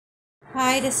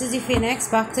Hi, this is the Phoenix,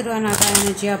 back to do another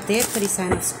energy update for the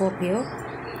sign of Scorpio.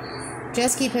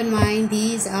 Just keep in mind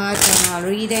these are general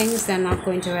readings. They're not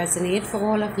going to resonate for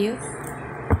all of you,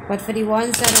 but for the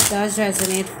ones that it does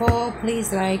resonate for,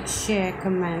 please like, share,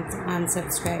 comment and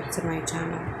subscribe to my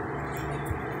channel.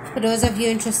 For those of you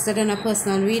interested in a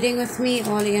personal reading with me,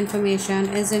 all the information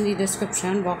is in the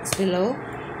description box below.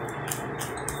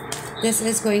 This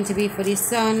is going to be for the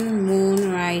Sun,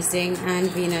 Moon, Rising and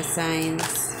Venus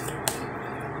signs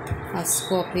of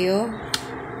Scorpio.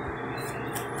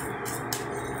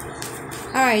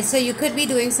 Alright, so you could be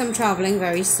doing some traveling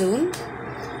very soon,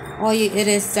 or it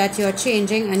is that you're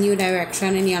changing a new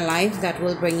direction in your life that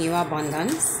will bring you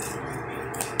abundance.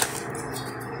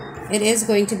 It is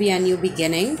going to be a new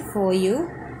beginning for you,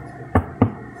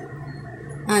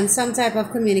 and some type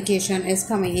of communication is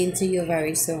coming into you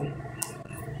very soon.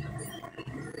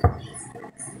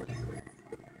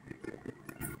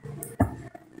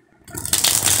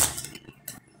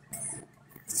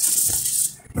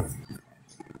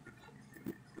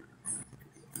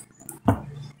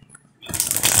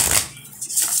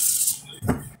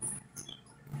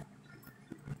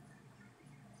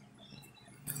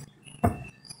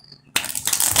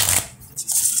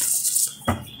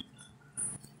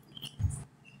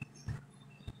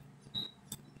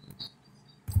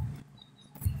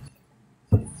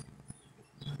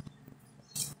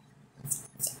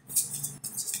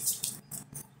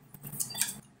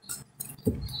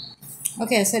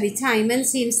 Okay, so the timing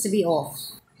seems to be off.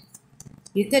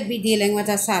 You could be dealing with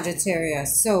a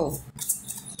Sagittarius. So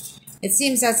it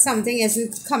seems that something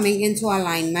isn't coming into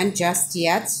alignment just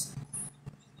yet,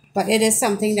 but it is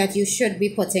something that you should be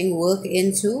putting work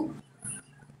into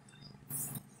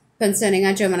concerning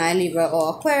a Gemini, Libra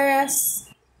or Aquarius.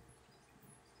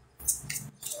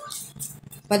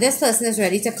 But this person is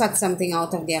ready to cut something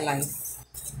out of their life.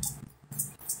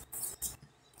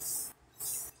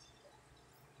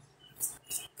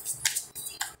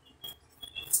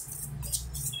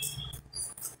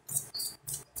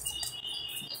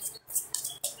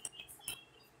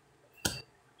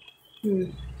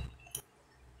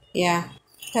 Yeah,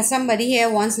 because somebody here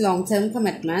wants long-term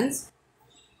commitment.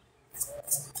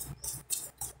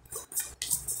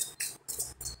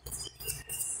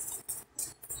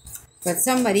 But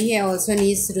somebody here also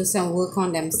needs to do some work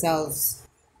on themselves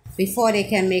before they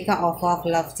can make an offer of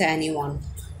love to anyone.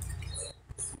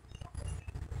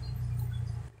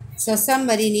 So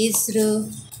somebody needs to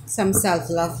do some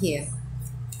self-love here.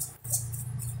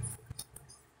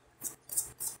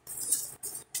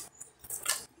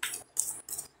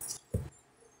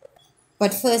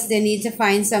 But first they need to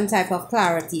find some type of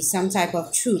clarity, some type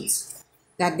of truth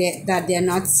that they're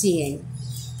not seeing.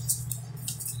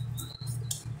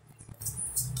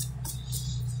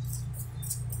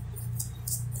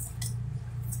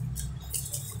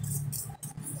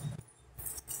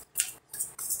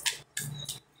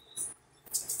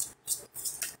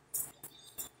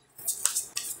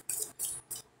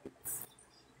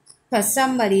 Because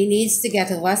somebody needs to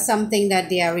get over something that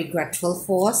they are regretful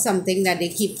for, something that they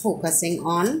keep focusing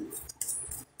on.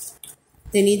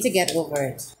 They need to get over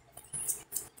it.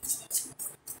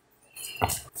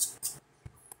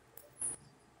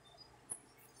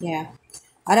 Yeah.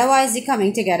 Otherwise, the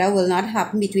coming together will not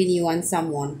happen between you and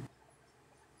someone.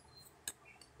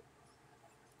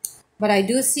 But I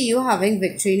do see you having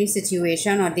victory in the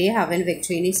situation, or they having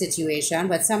victory in the situation.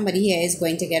 But somebody here is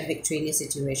going to get victory in the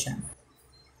situation.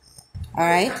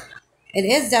 Alright? It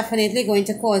is definitely going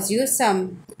to cause you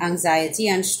some anxiety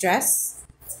and stress.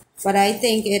 But I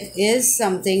think it is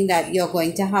something that you're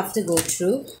going to have to go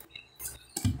through.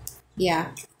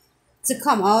 Yeah. To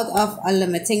come out of a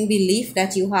limiting belief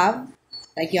that you have.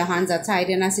 Like your hands are tied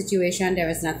in a situation, there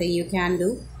is nothing you can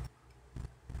do.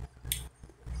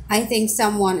 I think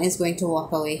someone is going to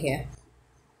walk away here.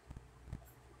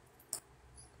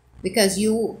 Because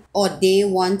you or they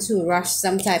want to rush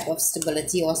some type of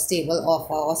stability or stable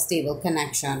offer or stable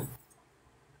connection.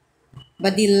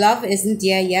 But the love isn't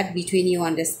there yet between you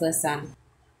and this person.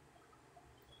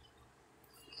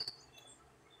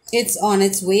 It's on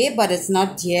its way, but it's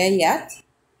not there yet.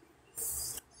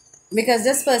 Because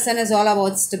this person is all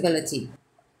about stability.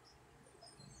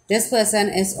 This person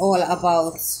is all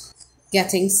about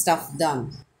getting stuff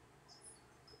done.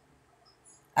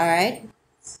 Alright?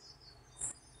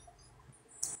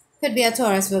 Could be a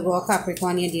Taurus, Virgo, or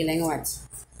Capricorn you're dealing with.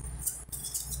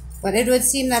 But it would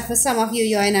seem that for some of you,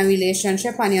 you're in a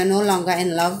relationship and you're no longer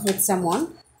in love with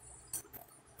someone.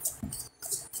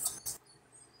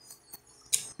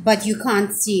 But you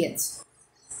can't see it.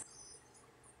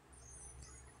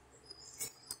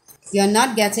 You're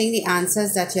not getting the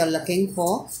answers that you're looking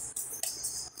for.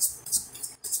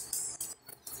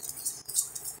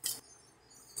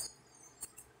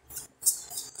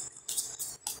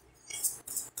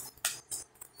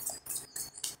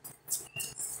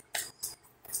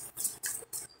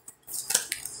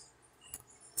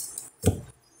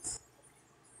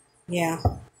 Yeah.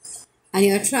 And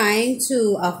you're trying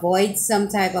to avoid some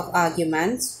type of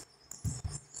argument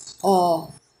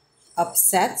or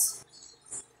upset,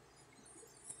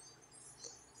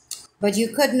 but you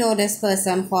could know this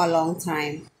person for a long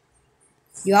time.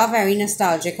 You are very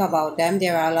nostalgic about them.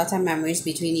 There are a lot of memories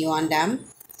between you and them.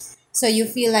 So you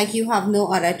feel like you have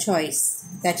no other choice,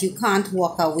 that you can't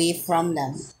walk away from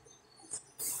them.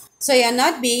 So you're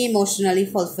not being emotionally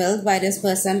fulfilled by this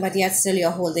person, but yet still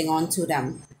you're holding on to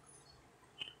them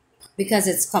because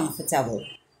it's comfortable.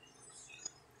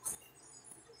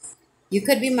 You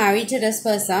could be married to this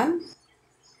person,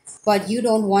 but you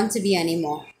don't want to be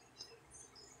anymore.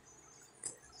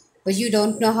 But you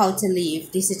don't know how to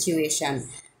leave the situation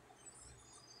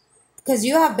because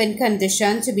you have been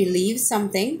conditioned to believe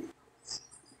something,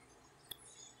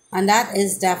 and that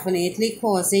is definitely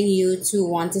causing you to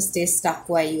want to stay stuck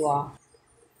where you are.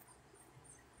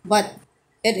 But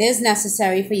it is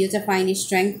necessary for you to find the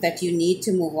strength that you need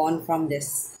to move on from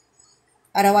this.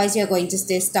 Otherwise, you're going to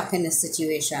stay stuck in this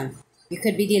situation. You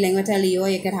could be dealing with a Leo, or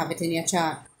you could have it in your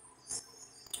chart.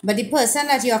 But the person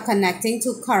that you're connecting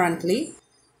to currently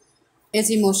is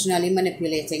emotionally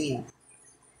manipulating you.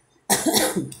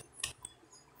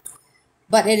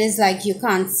 But it is like you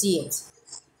can't see it.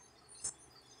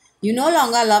 You no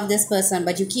longer love this person,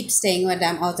 but you keep staying with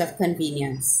them out of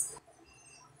convenience.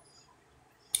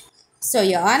 So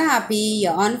you're unhappy,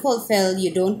 you're unfulfilled,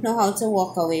 you don't know how to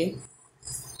walk away.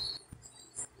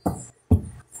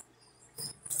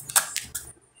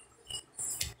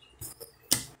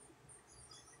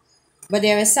 But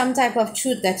there is some type of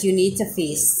truth that you need to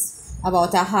face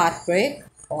about a heartbreak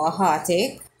or a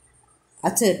heartache, a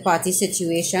third party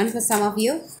situation for some of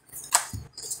you.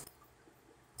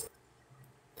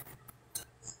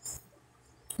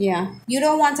 Yeah, you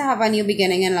don't want to have a new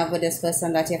beginning in love with this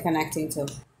person that you're connecting to.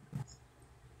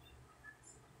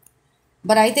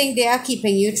 But I think they are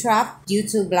keeping you trapped due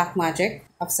to black magic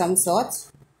of some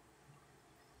sort.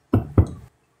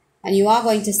 And you are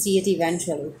going to see it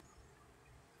eventually.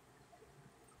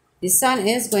 The sun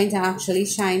is going to actually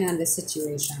shine on the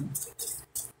situation.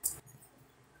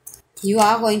 You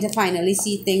are going to finally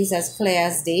see things as clear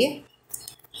as day.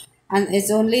 And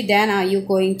it's only then are you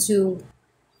going to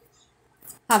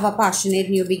have a passionate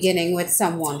new beginning with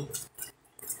someone.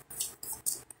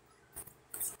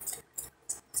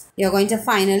 You're going to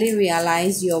finally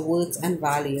realize your worth and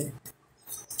value.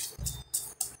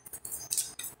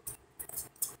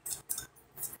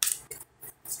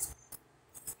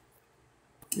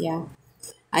 Yeah.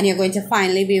 And you're going to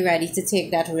finally be ready to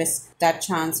take that risk, that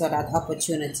chance, or that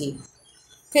opportunity.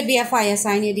 Could be a fire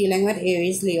sign you're dealing with,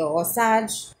 Aries, Leo, or Sag.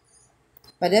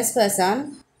 But this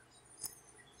person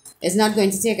is not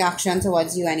going to take action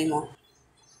towards you anymore.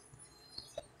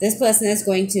 This person is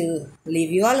going to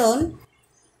leave you alone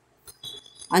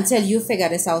until you figure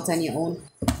this out on your own.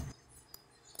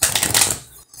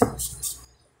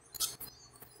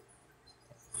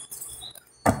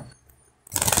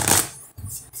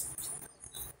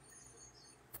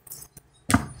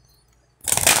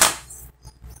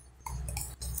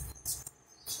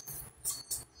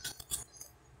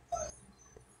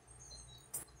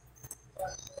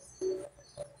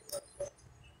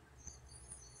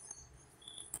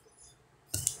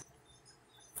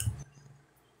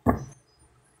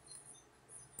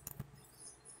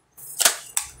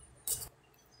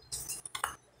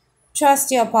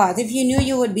 Trust your path. If you knew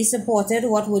you would be supported,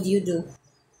 what would you do?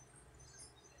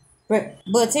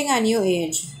 Birthing a new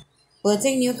age,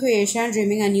 birthing new creation,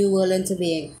 dreaming a new world into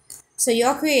being. So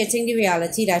you're creating the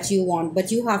reality that you want,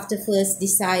 but you have to first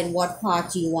decide what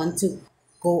path you want to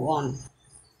go on.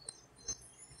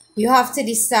 You have to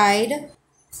decide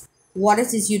what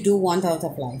it is you do want out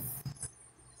of life.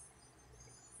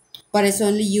 But it's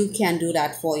only you can do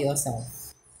that for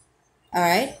yourself.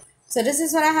 Alright? So this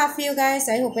is what I have for you guys.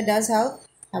 I hope it does help.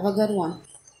 Have a good one.